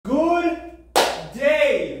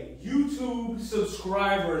YouTube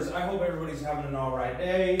subscribers. I hope everybody's having an all right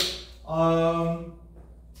day. I'm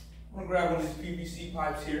gonna grab one of these PVC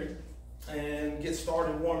pipes here and get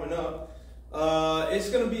started warming up. It's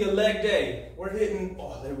gonna be a leg day. We're hitting,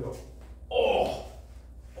 oh, there we go.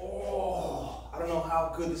 I don't know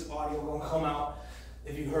how good this audio gonna come out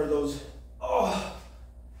if you heard those,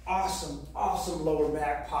 awesome lower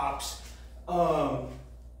back pops. We're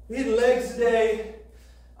hitting legs today.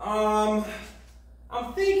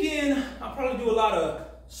 I'm thinking I'll probably do a lot of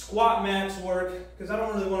SquatMax work because I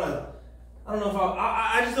don't really want to. I don't know if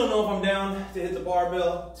I just don't know if I'm down to hit the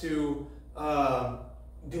barbell to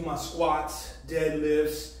do my squats,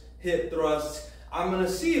 deadlifts, hip thrusts. I'm gonna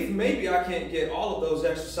see if maybe I can't get all of those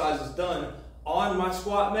exercises done on my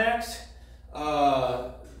SquatMax,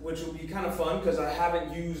 which will be kind of fun because I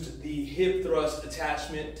haven't used the hip thrust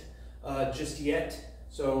attachment just yet.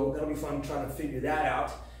 So that'll be fun trying to figure that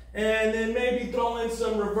out. And then maybe throw in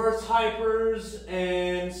some reverse hypers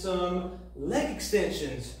and some leg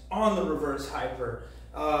extensions on the reverse hyper.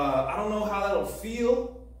 I don't know how that'll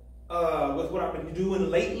feel with what I've been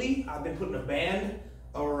doing lately. I've been putting a band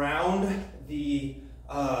around the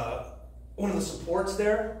one of the supports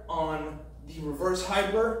there on the reverse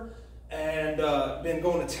hyper and been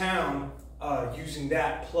going to town using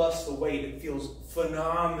that plus the weight. It feels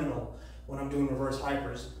phenomenal when I'm doing reverse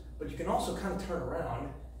hypers. But you can also kind of turn around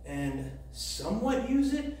and somewhat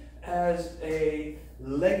use it as a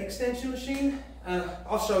leg extension machine.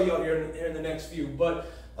 I'll show y'all here in the next few,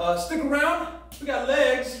 but stick around. We got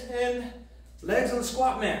legs on the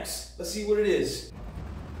SquatMax. Let's see what it is.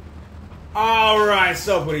 All right,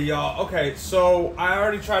 so buddy, y'all. Okay, so I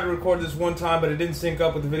already tried to record this one time, but it didn't sync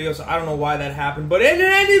up with the video, so I don't know why that happened. But in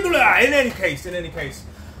any case,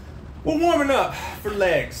 we're warming up for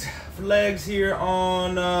legs. Here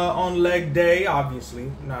on leg day,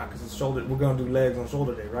 obviously. Nah, because it's shoulder. We're gonna do legs on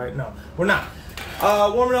shoulder day, right? No, we're not.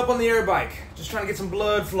 Warming up on the air bike. Just trying to get some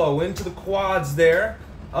blood flow into the quads there.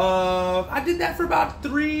 I did that for about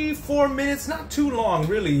 3-4 minutes, not too long,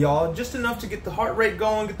 really, y'all. Just enough to get the heart rate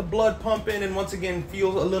going, get the blood pumping, and once again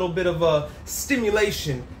feel a little bit of a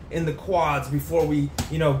stimulation in the quads before we,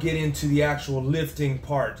 get into the actual lifting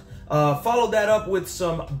part. Followed that up with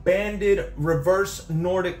some banded reverse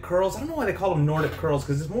Nordic curls. I don't know why they call them Nordic curls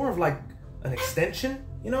because it's more of like an extension,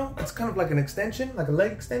 It's kind of like an extension, like a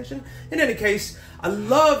leg extension. In any case, I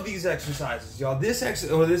love these exercises, y'all. This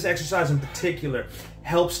exercise in particular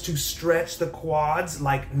helps to stretch the quads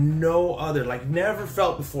like no other, like never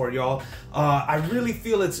felt before, y'all. I really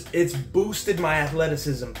feel it's boosted my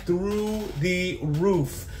athleticism through the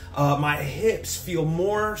roof. My hips feel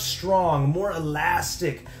more strong, more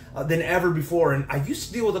elastic than ever before. And I used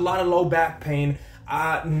to deal with a lot of low back pain,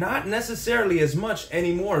 not necessarily as much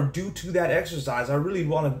anymore due to that exercise. I really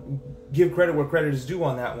want to give credit where credit is due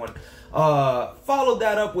on that one. Followed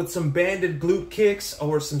that up with some banded glute kicks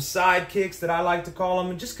or some side kicks that I like to call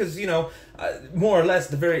them. And just because, more or less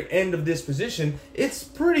the very end of this position, it's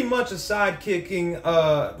pretty much a side kicking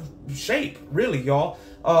shape, really, y'all.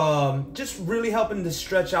 Just really helping to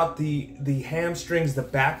stretch out the hamstrings, the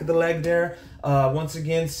back of the leg there. Once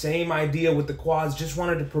again, same idea with the quads. Just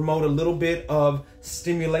wanted to promote a little bit of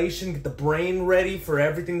stimulation, get the brain ready for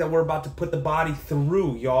everything that we're about to put the body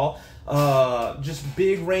through, y'all. Just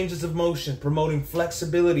big ranges of motion, promoting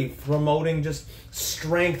flexibility, promoting just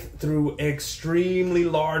strength through extremely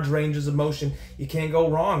large ranges of motion. You can't go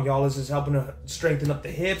wrong, y'all. This is helping to strengthen up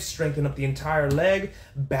the hips, strengthen up the entire leg,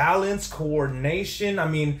 balance, coordination. I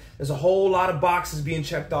mean, there's a whole lot of boxes being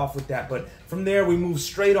checked off with that. But from there, we move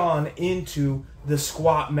straight on into the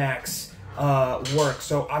SquatMax work.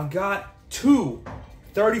 So I've got two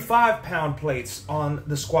 35-pound plates on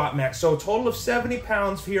the SquatMax. So a total of 70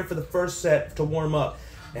 pounds here for the first set to warm up.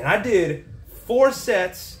 And I did 4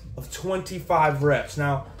 sets of 25 reps.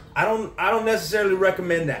 Now, I don't necessarily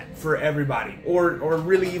recommend that for everybody or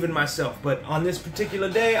really even myself, but on this particular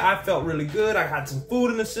day I felt really good. I had some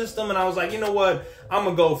food in the system and I was like, you know what? I'm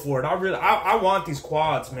gonna go for it. I want these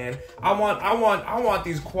quads, man. I want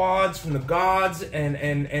these quads from the gods and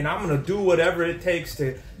I'm gonna do whatever it takes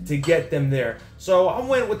to get them there. So I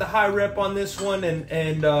went with the high rep on this one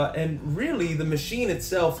and really the machine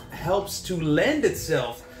itself helps to lend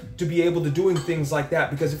itself to be able to doing things like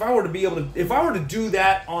that, because if I were to do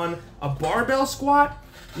that on a barbell squat,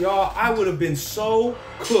 y'all, I would have been so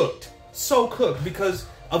cooked because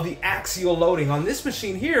of the axial loading. On this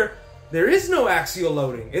machine here, there is no axial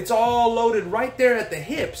loading. It's all loaded right there at the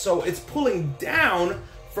hip, so it's pulling down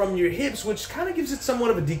from your hips, which kind of gives it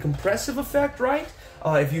somewhat of a decompressive effect, right?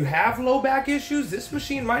 If you have low back issues, this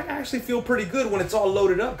machine might actually feel pretty good when it's all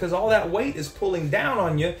loaded up, because all that weight is pulling down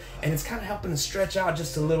on you, and it's kind of helping to stretch out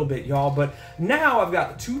just a little bit, y'all. But now I've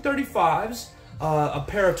got the 235s, a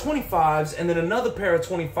pair of 25s, and then another pair of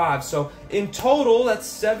 25s. So in total, that's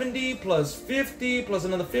 70 plus 50 plus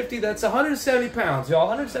another 50. That's 170 pounds, y'all.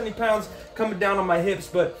 170 pounds coming down on my hips.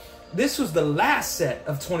 But this was the last set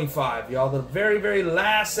of 25, y'all. The very, very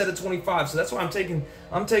last set of 25. So that's why I'm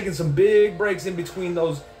taking some big breaks in between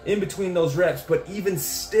those reps. But even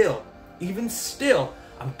still,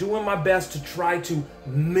 I'm doing my best to try to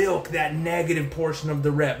milk that negative portion of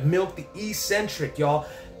the rep. Milk the eccentric, y'all.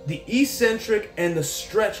 The eccentric and the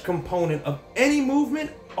stretch component of any movement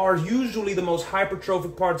are usually the most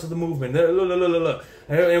hypertrophic parts of the movement. Look.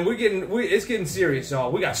 And it's getting serious,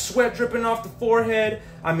 y'all. We got sweat dripping off the forehead.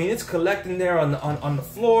 I mean, it's collecting there on the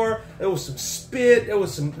floor. There was some spit. There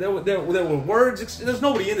were words. There's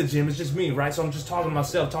nobody in the gym. It's just me, right? So I'm just talking to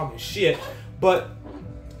myself, talking shit. But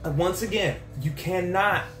once again, you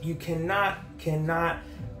cannot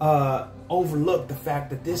overlook the fact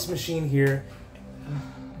that this machine here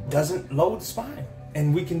doesn't load the spine,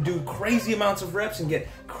 and we can do crazy amounts of reps and get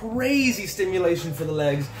crazy stimulation for the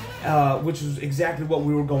legs, which is exactly what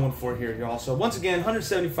we were going for here, y'all. So once again,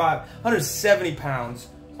 170 pounds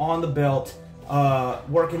on the belt,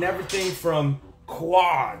 working everything from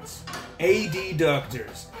quads,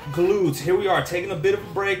 adductors, glutes. Here we are taking a bit of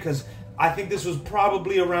a break because I think this was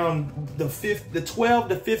probably around the 12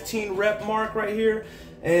 to 15 rep mark right here.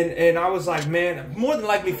 And I was like, man, more than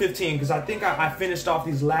likely 15, because I think I finished off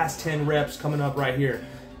these last 10 reps coming up right here.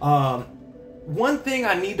 One thing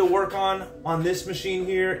I need to work on this machine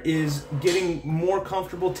here is getting more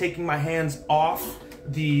comfortable taking my hands off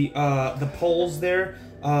the poles there.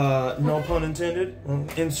 No pun intended.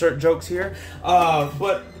 Insert jokes here.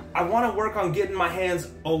 But I want to work on getting my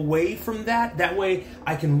hands away from that. That way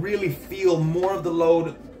I can really feel more of the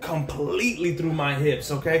load completely through my hips,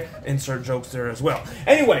 okay? Insert jokes there as well.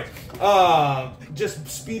 Anyway, just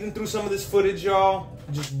speeding through some of this footage, y'all.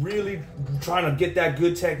 Just really trying to get that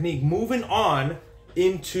good technique. Moving on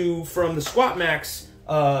from the SquatMax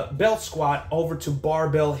belt squat over to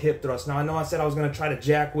barbell hip thrust. Now, I know I said I was going to try to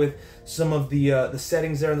jack with some of the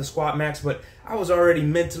settings there in the SquatMax, but I was already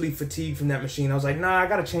mentally fatigued from that machine. I was like, nah, I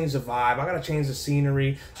got to change the vibe. I got to change the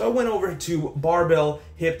scenery. So I went over to barbell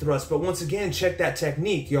hip thrust. But once again, check that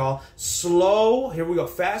technique, y'all. Slow, here we go,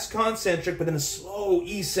 fast concentric, but then a slow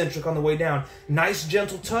eccentric on the way down. Nice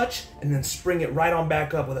gentle touch, and then spring it right on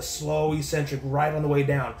back up with a slow eccentric right on the way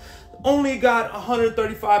down. Only got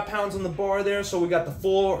 135 pounds on the bar there, so we got the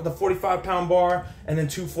 45-pound bar and then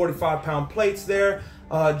two 45-pound plates there.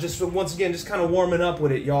 Once again, just kind of warming up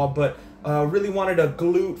with it, y'all. But really wanted a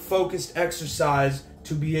glute-focused exercise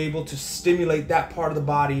to be able to stimulate that part of the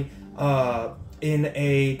body in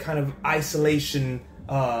a kind of isolatory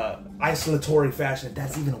fashion. If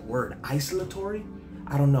that's even a word, isolatory?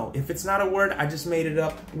 I don't know. If it's not a word, I just made it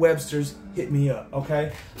up. Webster's, hit me up,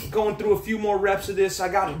 okay? Going through a few more reps of this. I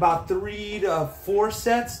got about 3 to 4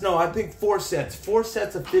 sets. No, I think 4 sets. 4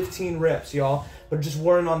 sets of 15 reps, y'all. But just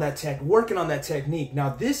working on that technique. Now,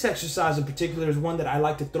 this exercise in particular is one that I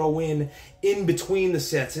like to throw in between the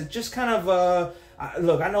sets. It just kind of,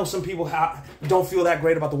 look, I know some people don't feel that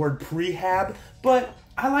great about the word prehab, but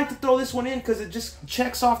I like to throw this one in because it just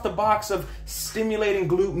checks off the box of stimulating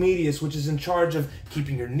glute medius, which is in charge of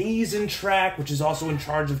keeping your knees in track, which is also in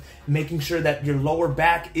charge of making sure that your lower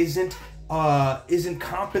back isn't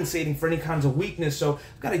compensating for any kinds of weakness. So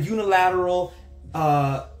I've got a unilateral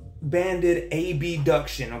banded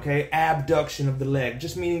abduction, okay? Abduction of the leg,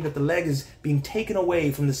 just meaning that the leg is being taken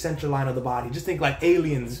away from the center line of the body. Just think like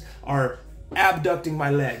aliens are abducting my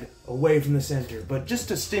leg away from the center, but just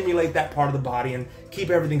to stimulate that part of the body and keep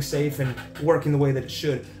everything safe and working the way that it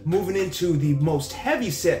should. Moving into the most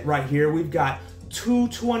heavy set right here, we've got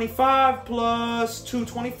 225 plus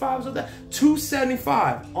 225, so that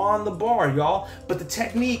 275 on the bar, y'all. But the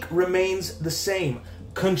technique remains the same.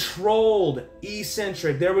 Controlled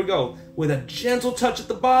eccentric, there we go, with a gentle touch at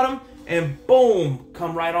the bottom, and boom,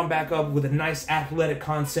 come right on back up with a nice athletic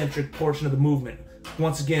concentric portion of the movement.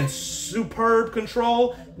 Once again, superb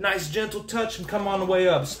control, nice gentle touch, and come on the way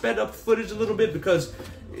up. Sped up footage a little bit because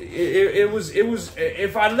it was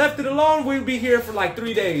if I left it alone, we'd be here for like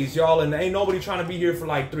 3 days, y'all, and ain't nobody trying to be here for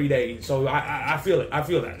like 3 days. So I feel it. I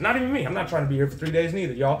feel that. Not even me. I'm not trying to be here for 3 days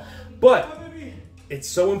neither, y'all. But it's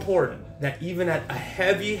so important that even at a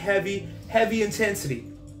heavy intensity,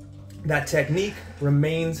 that technique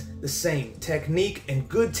remains the same. Technique and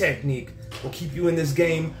good technique will keep you in this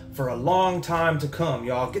game for a long time to come,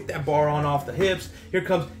 y'all. Get that bar on off the hips. Here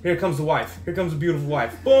comes the wife. Here comes the beautiful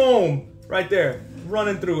wife. Boom! Right there.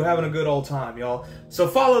 running through, having a good old time, y'all. So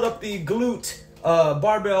followed up the glute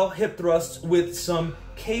barbell hip thrusts with some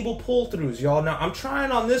cable pull-throughs, y'all. Now, I'm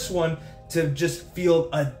trying on this one to just feel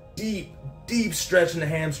a deep stretch in the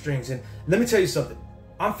hamstrings. And let me tell you something.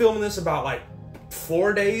 I'm filming this about like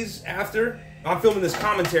 4 days after. I'm filming this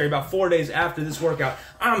commentary about 4 days after this workout.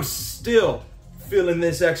 I'm still feeling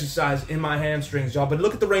this exercise in my hamstrings, y'all. But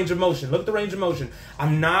look at the range of motion. Look at the range of motion.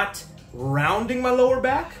 I'm not rounding my lower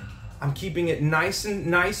back. I'm keeping it nice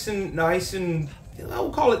and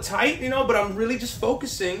we'll call it tight, you know, but I'm really just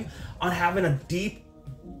focusing on having a deep,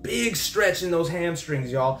 big stretch in those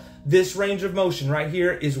hamstrings, y'all. This range of motion right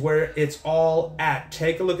here is where it's all at.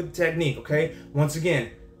 Take a look at the technique, okay? Once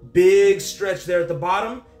again, big stretch there at the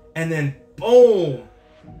bottom, and then boom,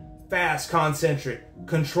 fast concentric,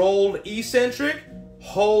 controlled eccentric,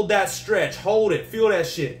 hold that stretch, hold it, feel that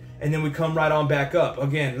shit. And then we come right on back up.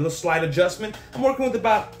 Again, a little slight adjustment. I'm working with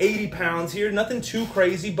about 80 pounds here, nothing too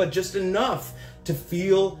crazy, but just enough to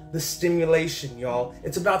feel the stimulation, y'all.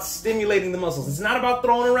 It's about stimulating the muscles. It's not about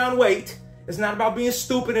throwing around weight. It's not about being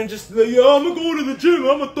stupid and just like, yo, I'm gonna go to the gym,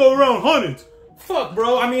 I'm gonna throw around hundreds. Fuck,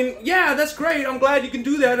 bro. I mean, yeah, that's great. I'm glad you can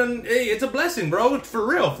do that, and hey, it's a blessing, bro. It's for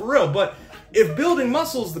real, for real. But if building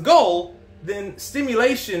muscle's the goal, then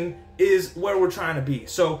stimulation is where we're trying to be.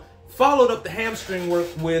 So followed up the hamstring work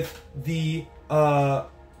with the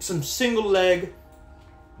some single leg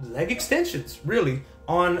extensions, really,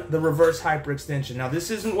 on the reverse hyperextension. Now, this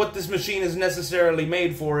isn't what this machine is necessarily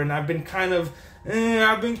made for, and I've been kind of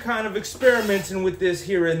experimenting with this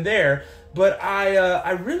here and there, but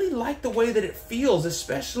I really like the way that it feels,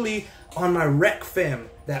 especially on my rec fem,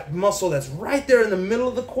 that muscle that's right there in the middle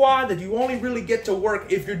of the quad that you only really get to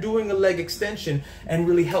work if you're doing a leg extension, and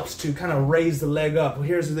really helps to kind of raise the leg up. Well,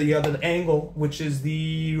 here's the other angle, which is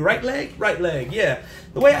the right leg, yeah.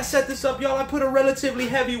 The way I set this up, y'all, I put a relatively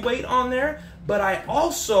heavy weight on there, but I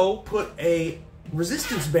also put a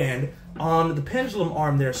resistance band on the pendulum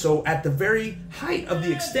arm there. So at the very height of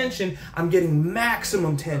the extension, I'm getting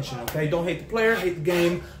maximum tension, okay? Don't hate the player, hate the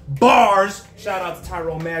game. Bars! Shout out to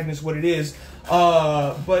Tyrone Magnus, what it is.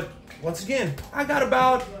 But once again, I got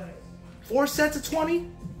about 4 sets of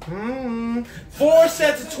 20. 4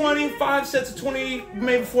 sets of 20, 5 sets of 20,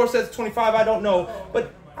 maybe 4 sets of 25, I don't know.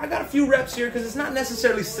 But I got a few reps here because it's not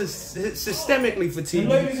necessarily systemically fatiguing.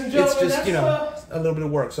 Ladies and gentlemen, it's just, you know, a little bit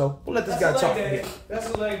of work. So we'll let this guy talk. That's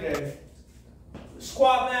a leg day.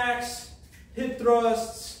 SquatMax, hip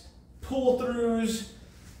thrusts, pull throughs,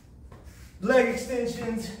 leg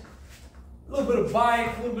extensions, a little bit of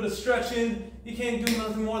bike, a little bit of stretching. You can't do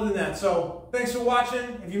nothing more than that. So thanks for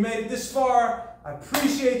watching. If you made it this far, I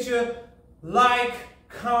appreciate you. Like,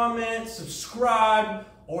 comment, subscribe,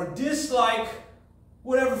 or dislike.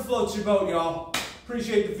 Whatever floats your boat, y'all.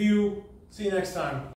 Appreciate the view. See you next time.